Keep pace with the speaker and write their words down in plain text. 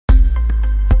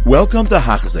Welcome to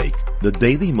Hachzik, the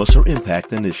Daily Musar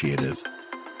Impact Initiative.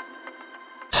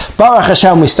 Baruch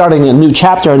Hashem, we're starting a new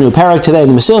chapter, a new parak today.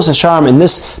 The Mesilas Yesharim, in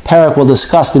this parak, will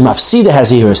discuss the mafsida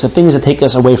hazirus, the things that take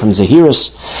us away from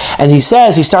zahirus. And he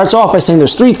starts off by saying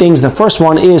there's three things. The first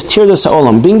one is tirdas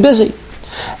ha'olam, being busy.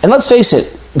 And let's face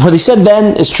it, what he said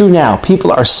then is true now. People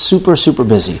are super, super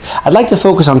busy. I'd like to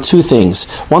focus on two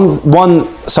things. One,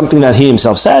 something that he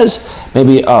himself says,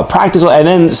 maybe practical, and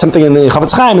then something in the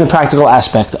Chafetz Chaim, the practical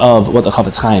aspect of what the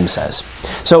Chafetz Chaim says.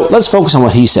 So let's focus on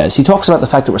what he says. He talks about the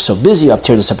fact that we're so busy of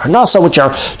tirdas ha'parnasa, which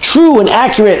are true and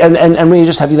accurate, and we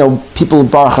just have, people,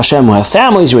 Baruch Hashem, who have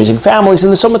families, raising families, and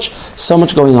there's so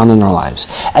much going on in our lives.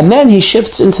 And then he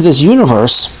shifts into this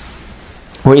universe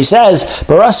where he says,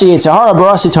 Barasi Yetzirah,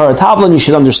 Barasi Torah Tavlin, you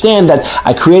should understand that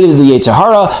I created the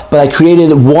Yetzirah, but I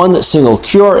created one single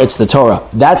cure, it's the Torah.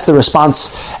 That's the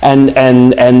response, and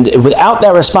without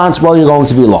that response, well, you're going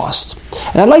to be lost.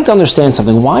 And I'd like to understand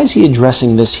something. Why is he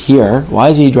addressing this here? Why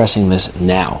is he addressing this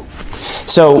now?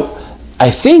 So, I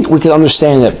think we can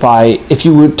understand it by, if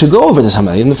you were to go over to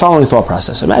somebody in the following thought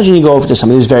process. Imagine you go over to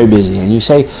somebody who's very busy, and you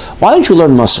say, why don't you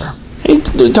learn Musar? Hey,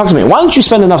 talk to me. Why don't you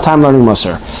spend enough time learning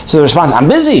Musar? So the response, I'm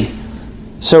busy.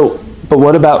 So, but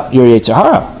what about your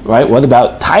Yetzirah, right? What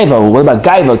about Taiva? What about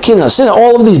Gaiva, Kina, Sinna,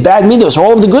 all of these bad midos,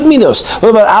 all of the good midos? What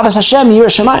about Avas Hashem, Yirah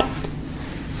Shamayim?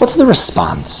 What's the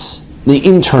response? The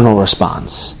internal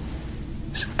response.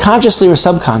 Consciously or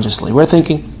subconsciously, we're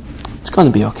thinking, it's going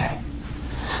to be okay.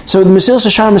 So the Mesilas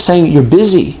Yesharim is saying, you're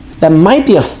busy. That might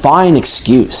be a fine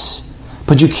excuse.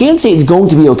 But you can't say it's going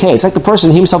to be okay. It's like the person,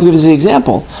 he himself gives the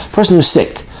example. Person who's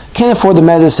sick, can't afford the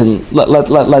medicine,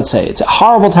 let's say. It's a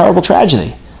horrible, terrible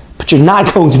tragedy. But you're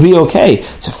not going to be okay.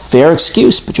 It's a fair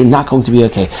excuse, but you're not going to be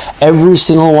okay. Every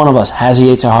single one of us has a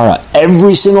Yetzirah.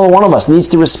 Every single one of us needs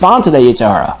to respond to that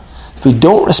Yetzirah. If we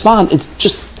don't respond, it's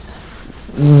just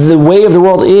the way of the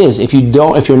world is. If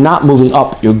you're not moving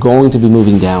up, you're going to be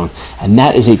moving down. And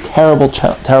that is a terrible,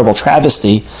 terrible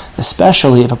travesty,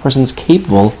 especially if a person's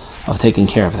capable of taking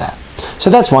care of that.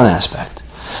 So that's one aspect.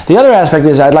 The other aspect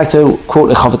is, I'd like to quote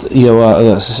Sefer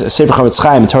Chafetz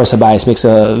Chaim, Torah Sabayis, makes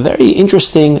a very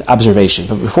interesting observation.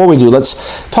 But before we do,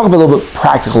 let's talk a little bit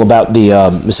practical about the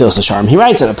Mesilas Yesharim. He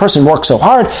writes that a person works so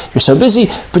hard, you're so busy,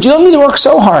 but you don't need to work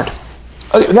so hard.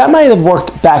 Okay, that might have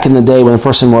worked back in the day when a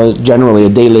person was generally a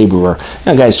day laborer.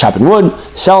 Guys chopping wood,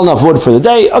 sell enough wood for the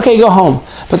day, okay, go home.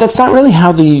 But that's not really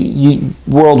how the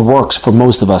world works for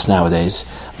most of us nowadays.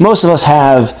 Most of us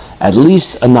have at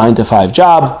least a 9-to-5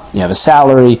 job. You have a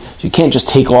salary. You can't just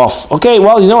take off, okay,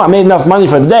 well, I made enough money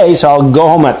for the day, so I'll go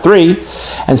home at 3.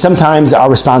 And sometimes our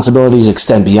responsibilities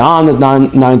extend beyond the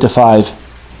 9 to 5.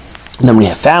 And then we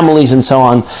have families and so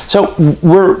on. So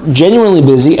we're genuinely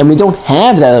busy, and we don't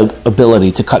have that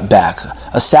ability to cut back.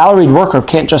 A salaried worker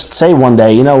can't just say one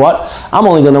day, you know what, I'm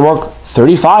only going to work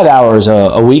 35 hours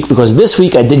a week because this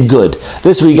week I did good.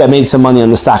 This week I made some money on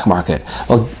the stock market.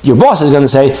 Well, your boss is going to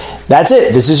say, that's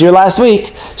it, this is your last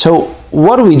week. So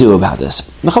what do we do about this?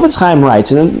 The Chafetz Chaim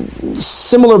writes in a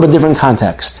similar but different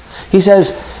context. He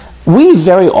says, we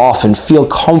very often feel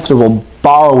comfortable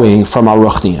borrowing from our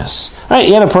ruchnias. Right?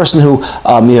 You have a person who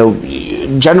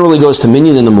generally goes to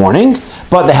Minyan in the morning,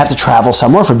 but they have to travel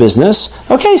somewhere for business.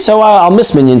 Okay, so I'll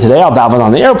miss Minyan today. I'll daven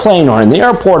on the airplane or in the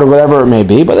airport or whatever it may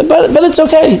be, but it's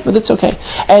okay. But it's okay.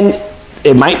 And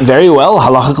it might very well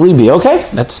halachically be okay.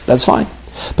 That's fine.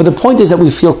 But the point is that we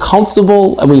feel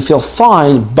comfortable and we feel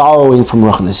fine borrowing from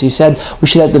ruchnis. He said we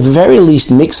should at the very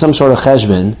least make some sort of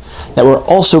cheshbon that we're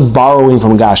also borrowing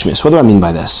from gashmis. What do I mean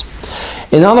by this?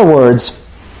 In other words,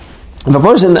 if a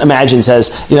person,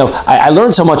 says, I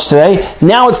learned so much today,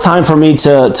 now it's time for me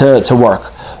to work.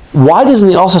 Why doesn't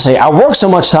he also say, I worked so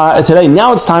much today,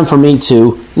 now it's time for me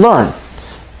to learn?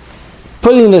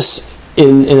 Putting this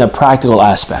in a practical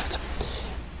aspect.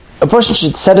 A person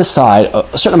should set aside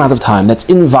a certain amount of time that's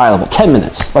inviolable, 10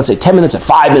 minutes. Let's say 10 minutes or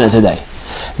 5 minutes a day.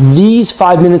 These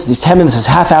 5 minutes, these 10 minutes, this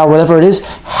half hour, whatever it is,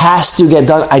 has to get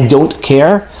done. I don't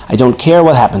care. I don't care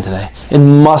what happened today. It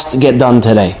must get done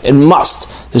today. It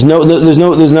must. There's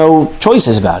no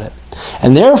choices about it.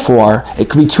 And therefore, it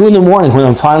could be 2 a.m. when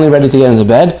I'm finally ready to get into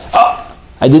bed. Oh,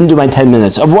 I didn't do my 10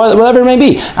 minutes of whatever it may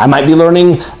be. I might be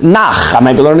learning Nach. I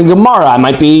might be learning Gemara. I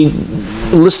might be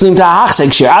listening to a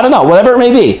Hachzik shir. I don't know, whatever it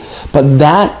may be. But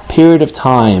that period of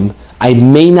time, I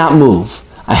may not move.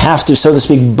 I have to, so to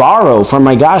speak, borrow from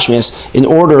my gashmias in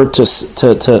order to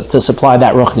supply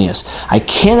that ruchnias. I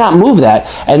cannot move that,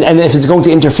 and if it's going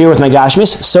to interfere with my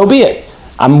gashmias, so be it.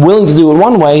 I'm willing to do it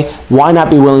one way, why not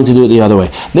be willing to do it the other way?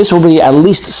 This will be at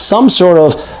least some sort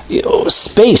of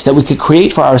space that we could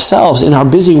create for ourselves in our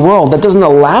busy world that doesn't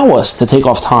allow us to take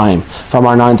off time from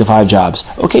our 9-to-5 jobs.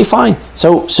 Okay, fine.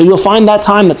 So you'll find that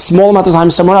time, that small amount of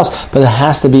time somewhere else, but it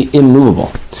has to be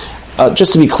immovable.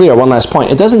 Just to be clear, one last point.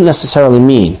 It doesn't necessarily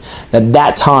mean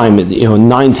that time,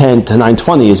 9:10 to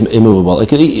 9:20 is immovable. It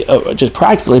could just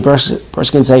practically, a person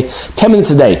can say 10 minutes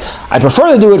a day. I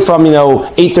prefer to do it from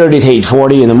 8:30 to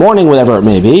 8:40 in the morning, whatever it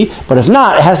may be. But if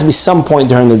not, it has to be some point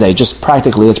during the day. Just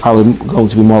practically, it's probably going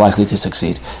to be more likely to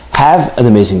succeed. Have an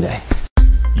amazing day.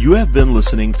 You have been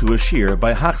listening to a shir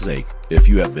by Hachzeik. If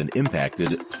you have been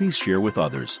impacted, please share with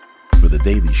others. For the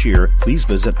daily shir, please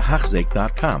visit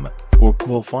Hachzeik.com or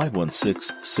call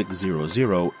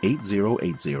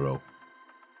 516-600-8080.